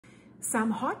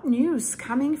Some hot news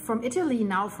coming from Italy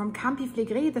now, from Campi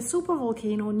Flegrei, the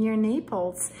supervolcano near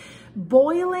Naples.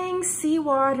 Boiling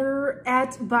seawater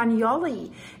at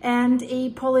Bagnoli, and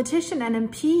a politician, an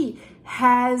MP,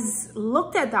 has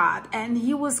looked at that and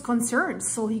he was concerned.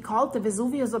 So he called the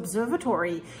Vesuvius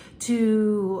Observatory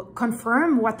to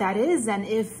confirm what that is and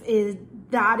if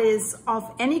that is of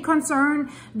any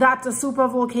concern that the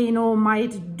supervolcano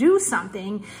might do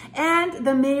something. And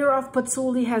the mayor of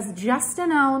Pozzuoli has just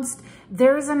announced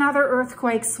there's another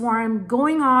earthquake swarm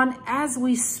going on as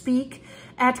we speak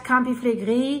at Campi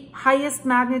Flegrei, highest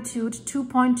magnitude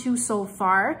 2.2 so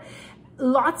far.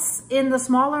 Lots in the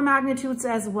smaller magnitudes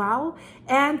as well.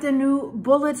 And the new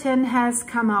bulletin has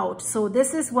come out. So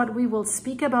this is what we will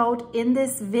speak about in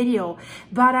this video.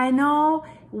 But I know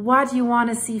what you want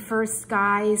to see first,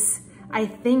 guys. I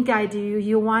think I do.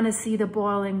 You want to see the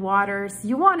boiling waters.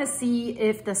 You want to see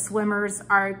if the swimmers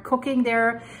are cooking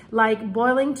there like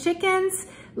boiling chickens.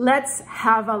 Let's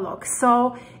have a look.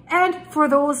 So, and for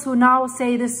those who now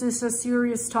say this is a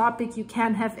serious topic, you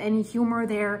can't have any humor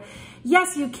there.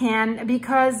 Yes, you can,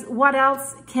 because what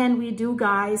else can we do,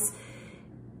 guys?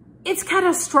 It's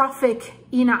catastrophic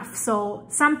enough. So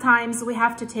sometimes we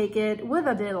have to take it with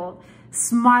a little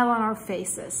smile on our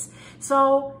faces.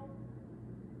 So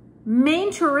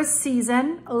main tourist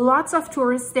season, lots of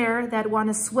tourists there that want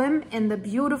to swim in the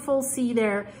beautiful sea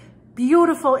there,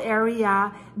 beautiful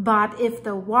area. But if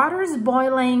the water's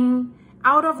boiling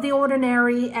out of the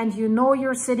ordinary and you know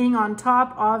you're sitting on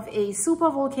top of a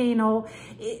supervolcano,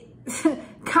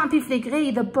 Campi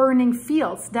Flegrei, the burning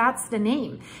fields, that's the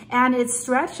name. And it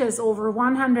stretches over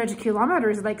 100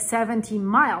 kilometers, like 17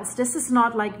 miles. This is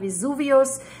not like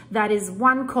Vesuvius, that is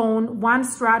one cone, one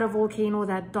stratovolcano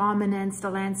that dominates the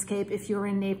landscape. If you're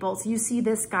in Naples, you see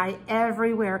this guy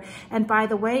everywhere. And by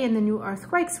the way, in the new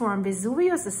earthquake swarm,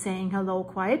 Vesuvius is saying hello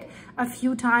quite a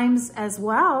few times as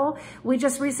well. We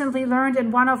just recently learned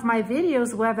in one of my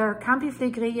videos whether Campi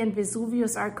Flegrei and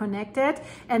Vesuvius are connected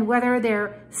and whether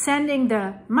they're sending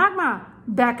the magma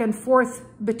back and forth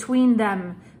between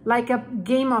them like a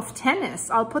game of tennis.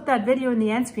 I'll put that video in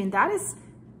the end screen. That is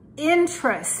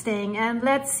interesting and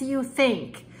lets you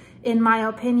think, in my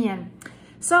opinion.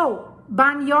 So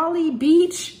Bagnoli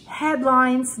Beach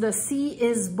headlines: the sea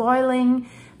is boiling.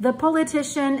 The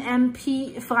politician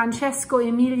MP Francesco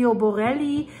Emilio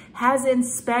Borrelli has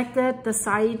inspected the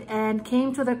site and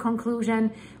came to the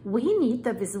conclusion we need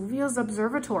the Vesuvius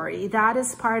Observatory. That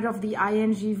is part of the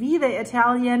INGV, the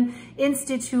Italian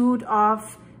Institute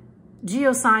of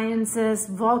Geosciences,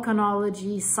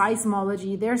 Volcanology,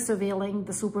 Seismology. They're surveilling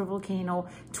the supervolcano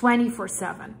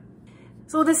 24/7.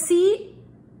 So the sea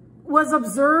was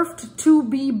observed to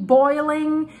be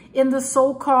boiling in the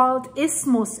so-called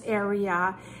Isthmus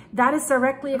area. That is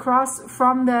directly across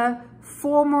from the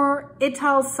former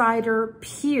Italsider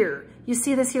Pier. You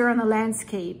see this here on the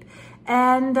landscape.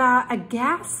 And a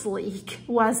gas leak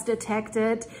was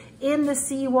detected in the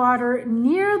seawater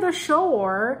near the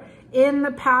shore in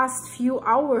the past few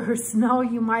hours. Now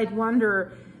you might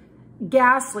wonder,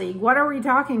 gas leak, what are we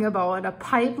talking about? A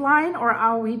pipeline, or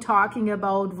are we talking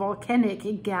about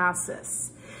volcanic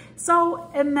gases? So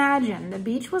imagine the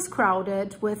beach was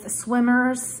crowded with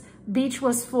swimmers, beach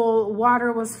was full,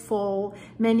 water was full,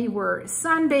 many were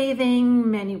sunbathing,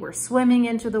 many were swimming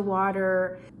into the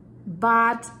water,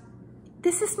 but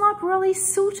this is not really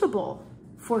suitable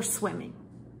for swimming.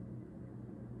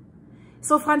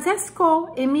 So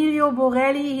Francesco Emilio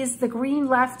Borrelli, he's the Green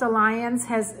Left Alliance,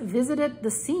 has visited the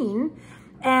scene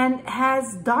and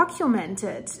has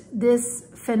documented this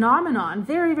phenomenon.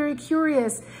 Very, very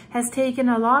curious, has taken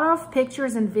a lot of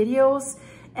pictures and videos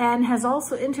and has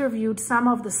also interviewed some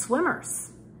of the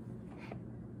swimmers.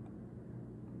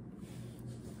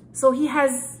 So he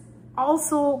has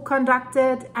also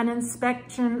conducted an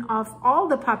inspection of all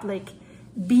the public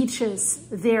beaches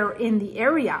there in the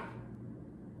area.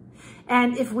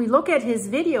 And if we look at his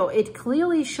video, it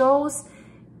clearly shows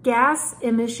gas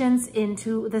emissions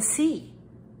into the sea.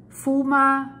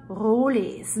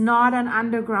 Fumaroles, not an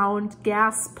underground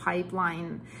gas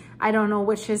pipeline. I don't know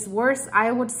which is worse.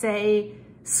 I would say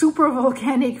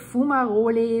supervolcanic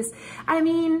fumaroles. I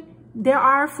mean, there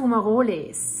are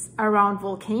fumaroles around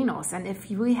volcanoes. And if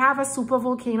we have a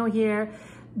supervolcano here,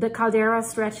 the caldera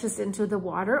stretches into the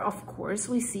water. Of course,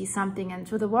 we see something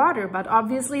into the water, but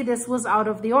obviously this was out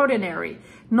of the ordinary,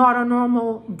 not a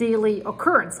normal daily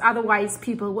occurrence. Otherwise,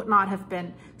 people would not have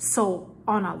been so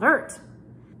on alert.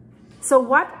 So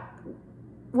what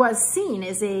was seen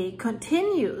is a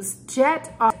continuous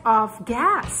jet of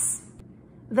gas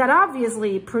that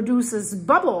obviously produces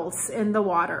bubbles in the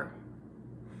water.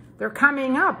 They're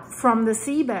coming up from the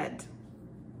seabed.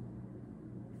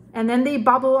 and then they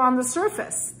bubble on the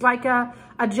surface like a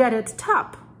jetted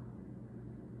tub.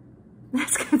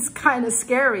 That's kind of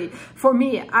scary for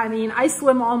me. I mean, I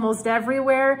swim almost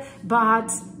everywhere,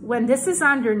 but when this is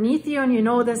underneath you and you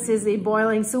know this is a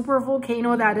boiling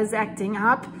supervolcano that is acting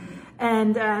up,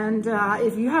 and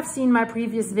if you have seen my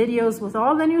previous videos with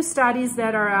all the new studies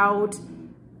that are out,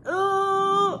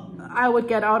 I would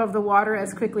get out of the water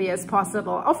as quickly as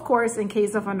possible. Of course, in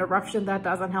case of an eruption, that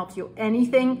doesn't help you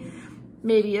anything.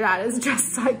 Maybe that is just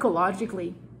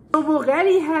psychologically. So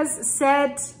Borrelli has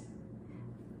said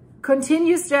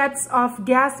continuous jets of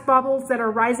gas bubbles that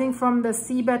are rising from the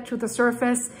seabed to the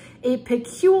surface, a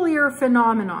peculiar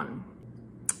phenomenon.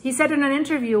 He said in an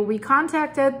interview, we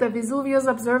contacted the Vesuvius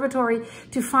Observatory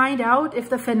to find out if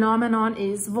the phenomenon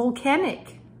is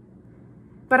volcanic.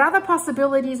 But other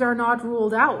possibilities are not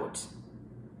ruled out.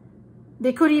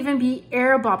 They could even be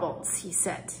air bubbles, he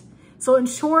said. So in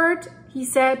short, he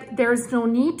said, there's no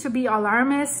need to be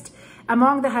alarmist.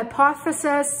 Among the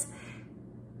hypotheses,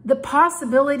 the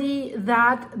possibility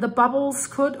that the bubbles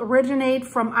could originate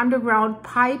from underground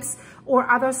pipes or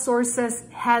other sources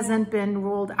hasn't been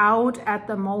ruled out at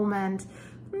the moment.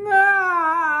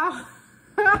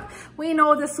 We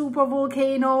know the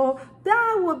supervolcano.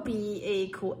 That would be a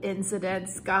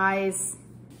coincidence, guys.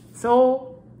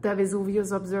 So the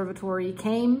Vesuvius Observatory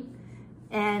came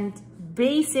and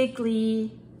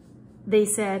basically they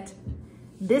said,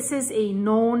 this is a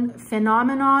known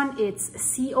phenomenon, it's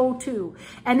CO2.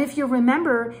 And if you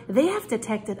remember, they have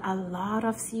detected a lot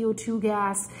of CO2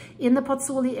 gas in the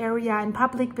Pozzuoli area, in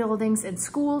public buildings, in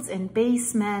schools, in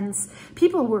basements.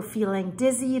 People were feeling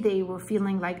dizzy, they were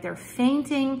feeling like they're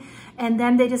fainting. And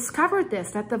then they discovered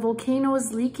this, that the volcano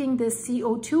is leaking this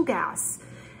CO2 gas.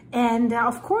 And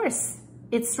of course,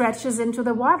 it stretches into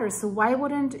the water. So why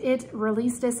wouldn't it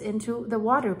release this into the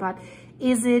water? But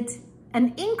is it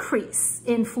an increase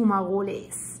in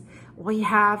fumaroles? We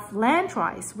have land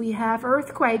rise, we have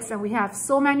earthquakes, and we have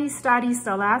so many studies.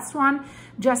 The last one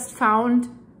just found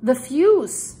the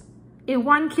fuse, a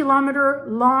 1 kilometer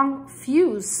long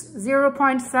fuse,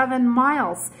 0.7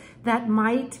 miles, that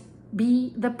might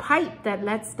be the pipe that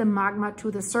lets the magma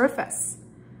to the surface.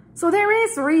 So there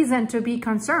is reason to be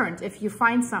concerned if you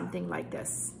find something like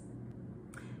this.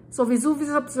 So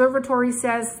Vesuvius Observatory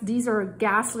says these are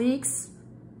gas leaks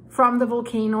from the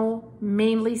volcano,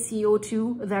 mainly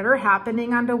CO2, that are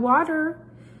happening underwater.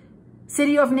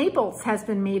 City of Naples has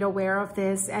been made aware of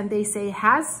this, and they say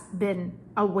has been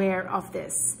aware of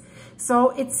this. So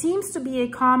it seems to be a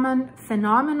common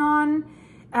phenomenon.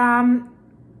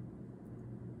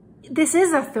 This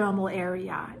is a thermal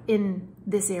area in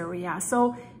this area.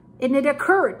 So, and it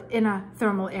occurred in a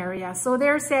thermal area. So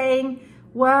they're saying,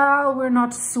 well, we're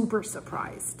not super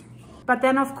surprised. But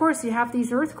then, of course, you have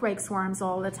these earthquake swarms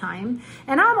all the time.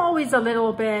 And I'm always a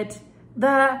little bit,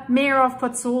 the mayor of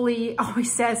Pozzuoli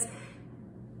always says,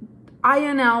 I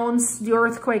announce the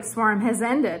earthquake swarm has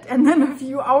ended. And then a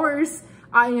few hours,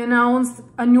 I announced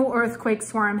a new earthquake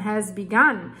swarm has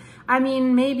begun. I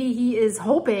mean, maybe he is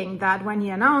hoping that when he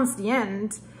announced the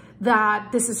end,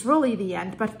 that this is really the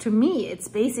end. But to me, it's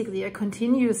basically a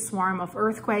continuous swarm of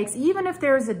earthquakes, even if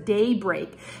there's a day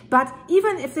break. But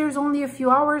even if there's only a few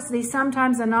hours, they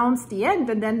sometimes announce the end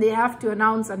and then they have to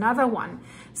announce another one.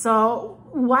 So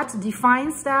what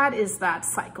defines that is that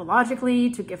psychologically,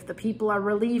 to give the people a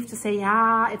relief, to say,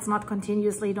 yeah, it's not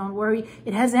continuously, don't worry,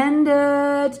 it has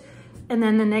ended. And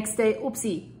then the next day,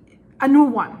 oopsie, a new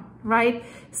one, right?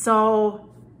 So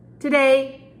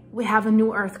today, we have a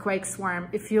new earthquake swarm.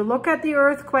 If you look at the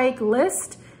earthquake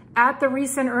list, at the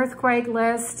recent earthquake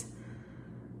list,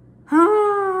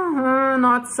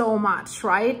 not so much,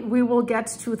 right? We will get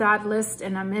to that list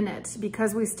in a minute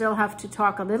because we still have to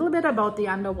talk a little bit about the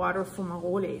underwater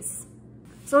fumaroles.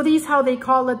 So these, how they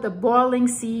call it, the boiling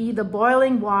sea, the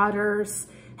boiling waters,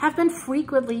 have been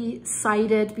frequently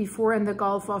sighted before in the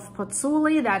Gulf of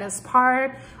Pozzuoli. That is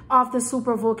part of the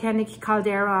supervolcanic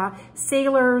caldera.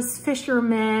 Sailors,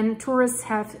 fishermen, tourists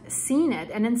have seen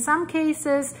it. And in some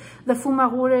cases, the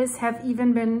fumaroles have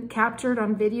even been captured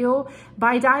on video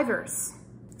by divers.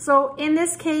 So in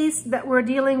this case that we're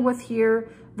dealing with here,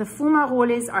 the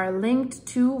fumaroles are linked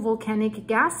to volcanic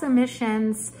gas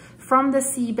emissions from the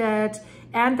seabed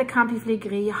and the Campi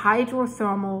Flegrei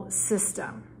hydrothermal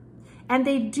system. And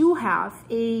they do have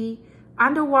a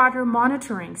underwater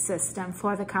monitoring system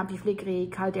for the Campi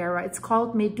Flegrei caldera. It's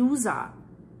called Medusa.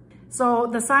 So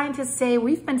the scientists say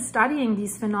we've been studying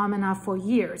these phenomena for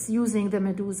years using the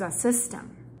Medusa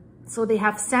system. So they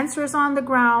have sensors on the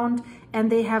ground and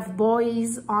they have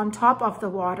buoys on top of the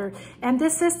water. And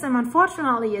this system,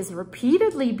 unfortunately, is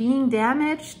repeatedly being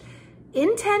damaged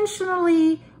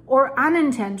intentionally or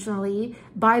unintentionally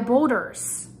by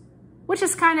boaters, which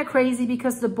is kind of crazy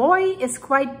because the buoy is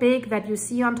quite big that you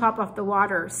see on top of the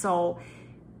water. So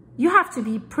you have to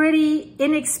be pretty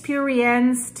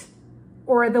inexperienced,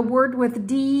 or the word with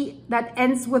D that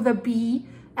ends with a B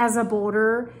as a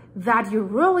boater, that you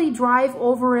really drive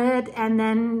over it and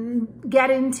then get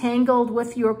entangled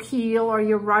with your keel or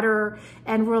your rudder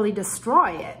and really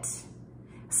destroy it.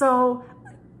 So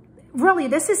really,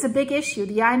 this is a big issue.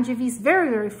 The IMGV is very,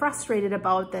 very frustrated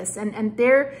about this, and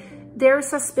their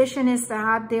suspicion is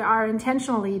that they are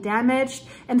intentionally damaged,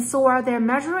 and so are their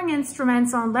measuring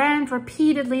instruments on land.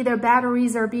 Repeatedly, their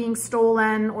batteries are being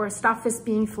stolen or stuff is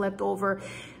being flipped over,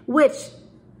 which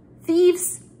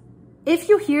thieves, if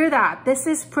you hear that, this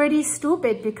is pretty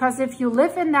stupid, because if you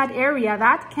live in that area,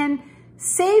 that can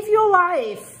save your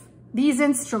life, these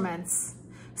instruments.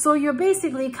 So you're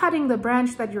basically cutting the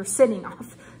branch that you're sitting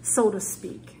off, so to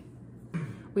speak.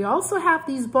 We also have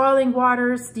these boiling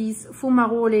waters, these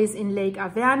fumaroles in Lake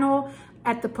Averno,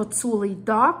 at the Pozzuoli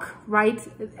dock, right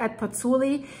at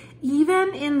Pozzuoli,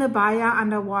 even in the Baia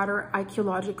Underwater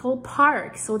Archaeological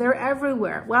Park. So they're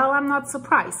everywhere. Well, I'm not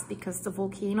surprised because the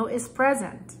volcano is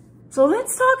present. So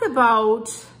let's talk about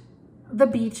the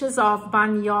beaches of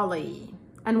Bagnoli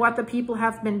and what the people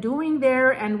have been doing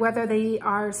there and whether they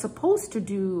are supposed to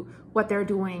do what they're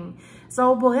doing.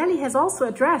 So Borrelli has also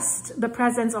addressed the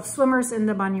presence of swimmers in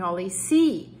the Bagnoli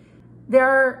Sea. There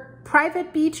are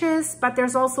private beaches, but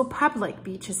there's also public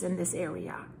beaches in this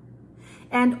area.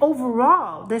 And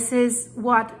overall, this is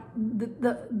what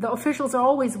the officials are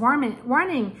always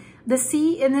warning. The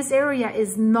sea in this area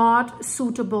is not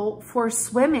suitable for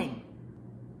swimming.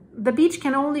 The beach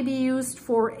can only be used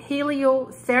for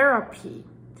heliotherapy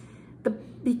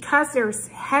because there's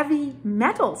heavy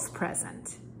metals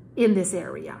present in this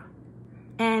area.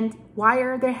 And why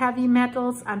are there heavy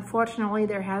metals? Unfortunately,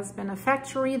 there has been a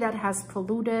factory that has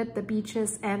polluted the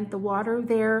beaches and the water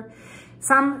there.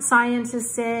 Some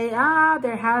scientists say,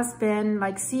 there has been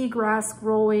like seagrass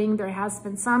growing, there has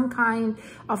been some kind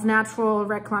of natural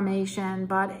reclamation,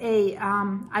 but hey,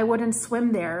 I wouldn't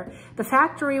swim there. The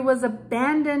factory was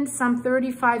abandoned some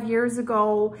 35 years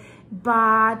ago,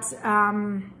 but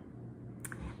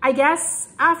I guess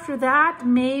after that,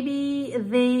 maybe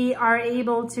they are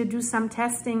able to do some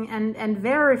testing and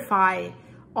verify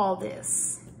all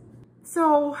this.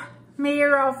 So,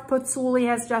 Mayor of Pozzuoli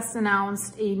has just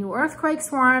announced a new earthquake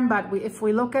swarm, but if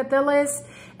we look at the list,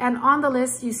 and on the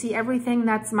list you see everything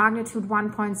that's magnitude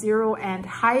 1.0 and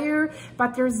higher,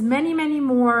 but there's many, many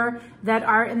more that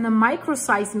are in the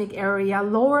microseismic area,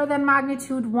 lower than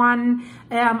magnitude 1.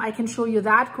 I can show you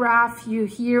that graph. You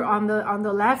here on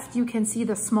the left, you can see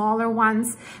the smaller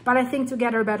ones, but I think to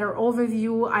get a better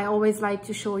overview, I always like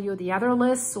to show you the other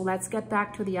list. So let's get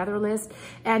back to the other list,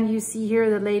 and you see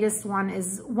here the latest one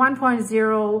is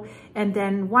 1.0, and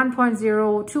then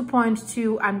 1.0,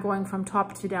 2.2, I'm going from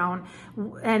top to down,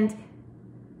 and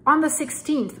on the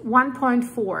 16th,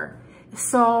 1.4.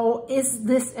 So is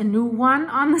this a new one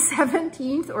on the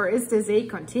 17th, or is this a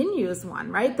continuous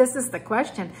one, right? This is the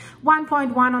question.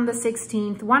 1.1 on the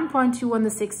 16th, 1.2 on the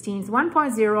 16th,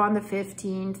 1.0 on the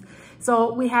 15th.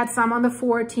 So we had some on the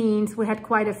 14th. We had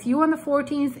quite a few on the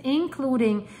 14th,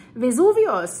 including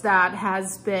Vesuvius that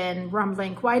has been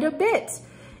rumbling quite a bit.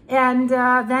 And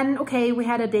then, okay, we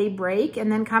had a day break,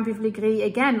 and then Campi Flegrei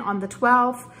again on the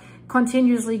 12th,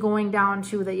 continuously going down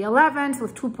to the 11th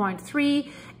with 2.3,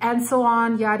 and so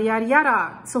on, yada, yada,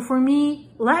 yada. So for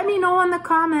me, let me know in the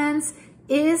comments,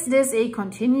 is this a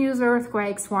continuous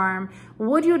earthquake swarm?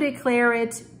 Would you declare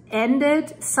it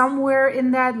ended somewhere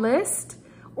in that list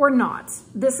or not?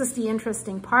 This is the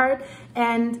interesting part.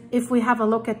 And if we have a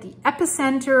look at the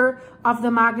epicenter of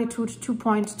the magnitude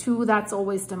 2.2, that's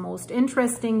always the most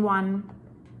interesting one.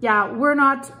 Yeah, we're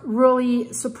not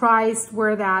really surprised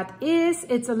where that is.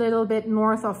 It's a little bit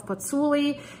north of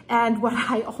Pozzuoli. And what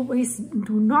I always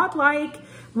do not like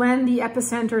when the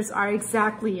epicenters are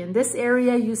exactly in this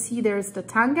area, you see there's the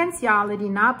Tangenziale di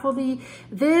Napoli.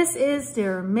 This is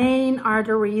their main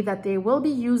artery that they will be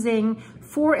using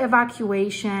for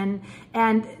evacuation.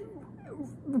 And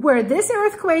where this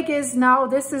earthquake is now,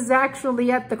 this is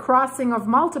actually at the crossing of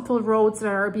multiple roads that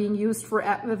are being used for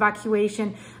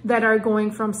evacuation that are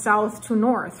going from south to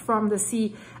north from the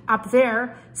sea up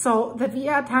there. So the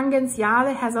Via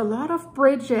Tangenziale has a lot of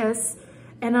bridges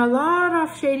and a lot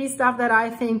of shady stuff that I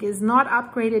think is not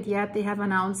upgraded yet. They have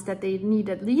announced that they need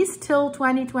at least till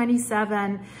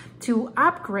 2027 to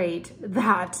upgrade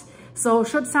that. So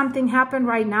should something happen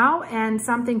right now and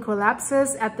something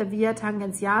collapses at the Via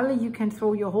Tangenziale, you can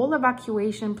throw your whole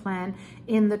evacuation plan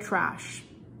in the trash.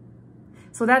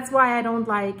 So that's why I don't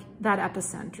like that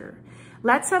epicenter.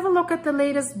 Let's have a look at the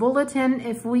latest bulletin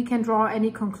if we can draw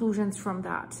any conclusions from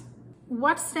that.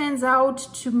 What stands out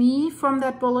to me from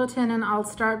that bulletin, and I'll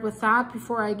start with that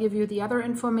before I give you the other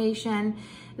information,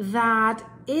 that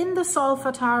in the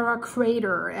Solfatara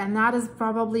crater, and that is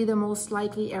probably the most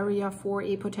likely area for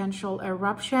a potential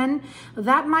eruption,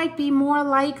 that might be more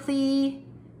likely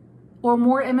or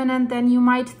more imminent than you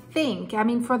might think. I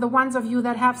mean, for the ones of you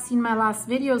that have seen my last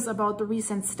videos about the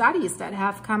recent studies that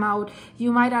have come out,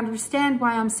 you might understand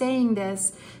why I'm saying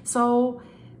this. So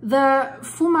the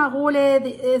Fumarole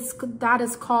that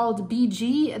is called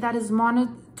BG, that is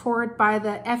monitored by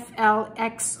the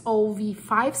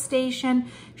FLXOV5 station,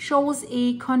 shows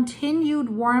a continued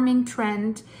warming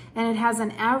trend, and it has an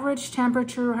average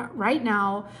temperature right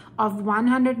now of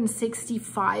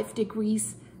 165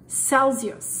 degrees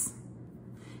Celsius.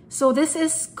 So this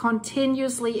is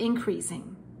continuously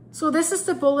increasing. So this is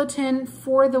the bulletin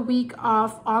for the week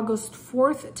of August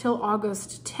 4th till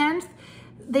August 10th.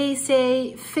 They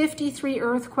say 53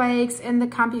 earthquakes in the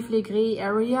Campi Flegrei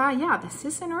area. Yeah, this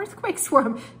is an earthquake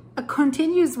swarm, a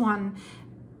continuous one.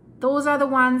 Those are the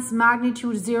ones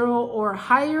magnitude 0 or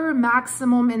higher.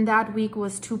 Maximum in that week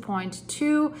was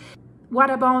 2.2. What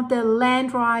about the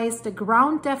land rise, the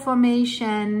ground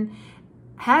deformation?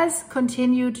 Has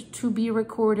continued to be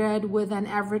recorded with an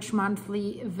average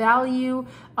monthly value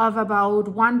of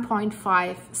about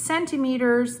 1.5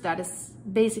 centimeters. That is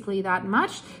basically that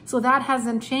much. So that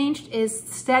hasn't changed, is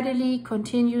steadily,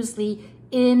 continuously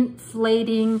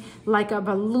inflating like a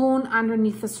balloon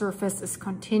underneath the surface, is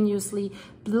continuously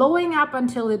blowing up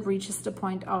until it reaches the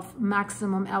point of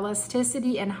maximum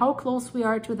elasticity. And how close we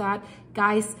are to that,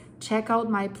 guys, check out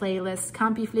my playlist,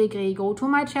 Campi Flegrei. Go to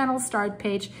my channel start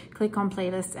page, click on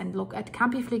playlists, and look at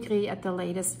Campi Flegrei at the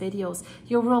latest videos.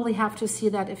 You'll really have to see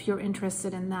that if you're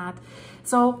interested in that.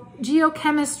 So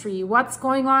geochemistry, what's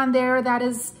going on there that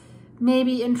is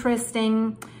maybe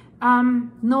interesting?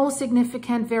 No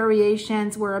significant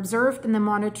variations were observed in the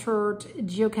monitored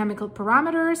geochemical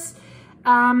parameters.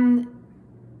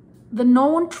 The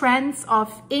known trends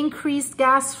of increased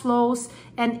gas flows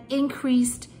and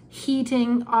increased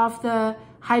heating of the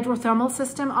hydrothermal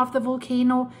system of the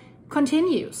volcano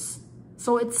continues.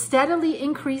 So it's steadily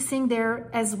increasing there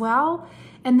as well.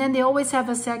 And then they always have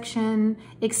a section,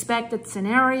 expected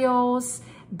scenarios.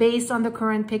 Based on the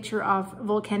current picture of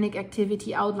volcanic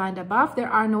activity outlined above, there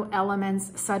are no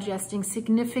elements suggesting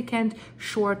significant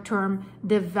short-term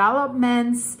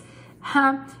developments.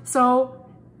 So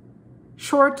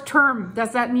short term,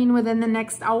 does that mean within the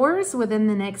next hours, within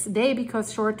the next day?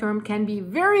 Because short term can be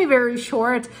very, very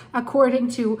short, according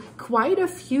to quite a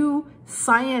few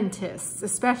scientists,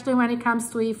 especially when it comes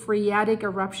to a phreatic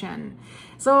eruption.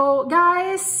 So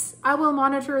guys, I will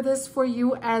monitor this for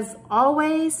you as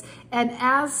always. And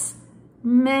as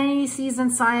many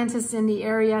seasoned scientists in the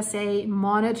area say,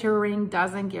 monitoring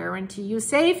doesn't guarantee you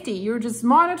safety. You're just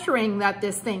monitoring that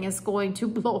this thing is going to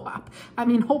blow up. I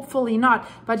mean, hopefully not,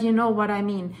 but you know what I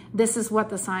mean. This is what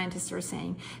the scientists are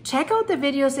saying. Check out the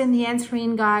videos in the end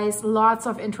screen, guys. Lots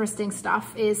of interesting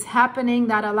stuff is happening.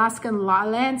 That Alaskan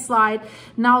landslide,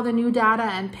 now the new data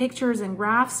and pictures and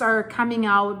graphs are coming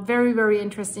out. Very, very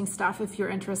interesting stuff if you're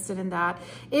interested in that.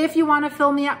 If you want to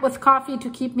fill me up with coffee to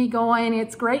keep me going,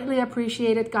 it's greatly appreciated,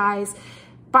 guys.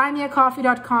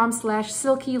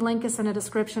 Buymeacoffee.com/silky. Link is in the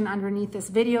description underneath this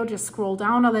video. Just scroll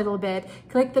down a little bit,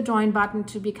 click the join button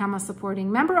to become a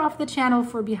supporting member of the channel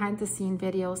for behind the scene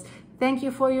videos. Thank you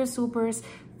for your supers.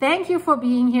 Thank you for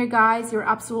being here, guys. You're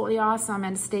absolutely awesome,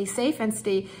 and stay safe and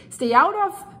stay out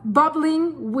of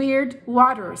bubbling weird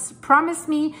waters. Promise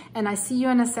me, and I see you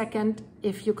in a second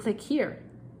if you click here.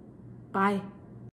 Bye.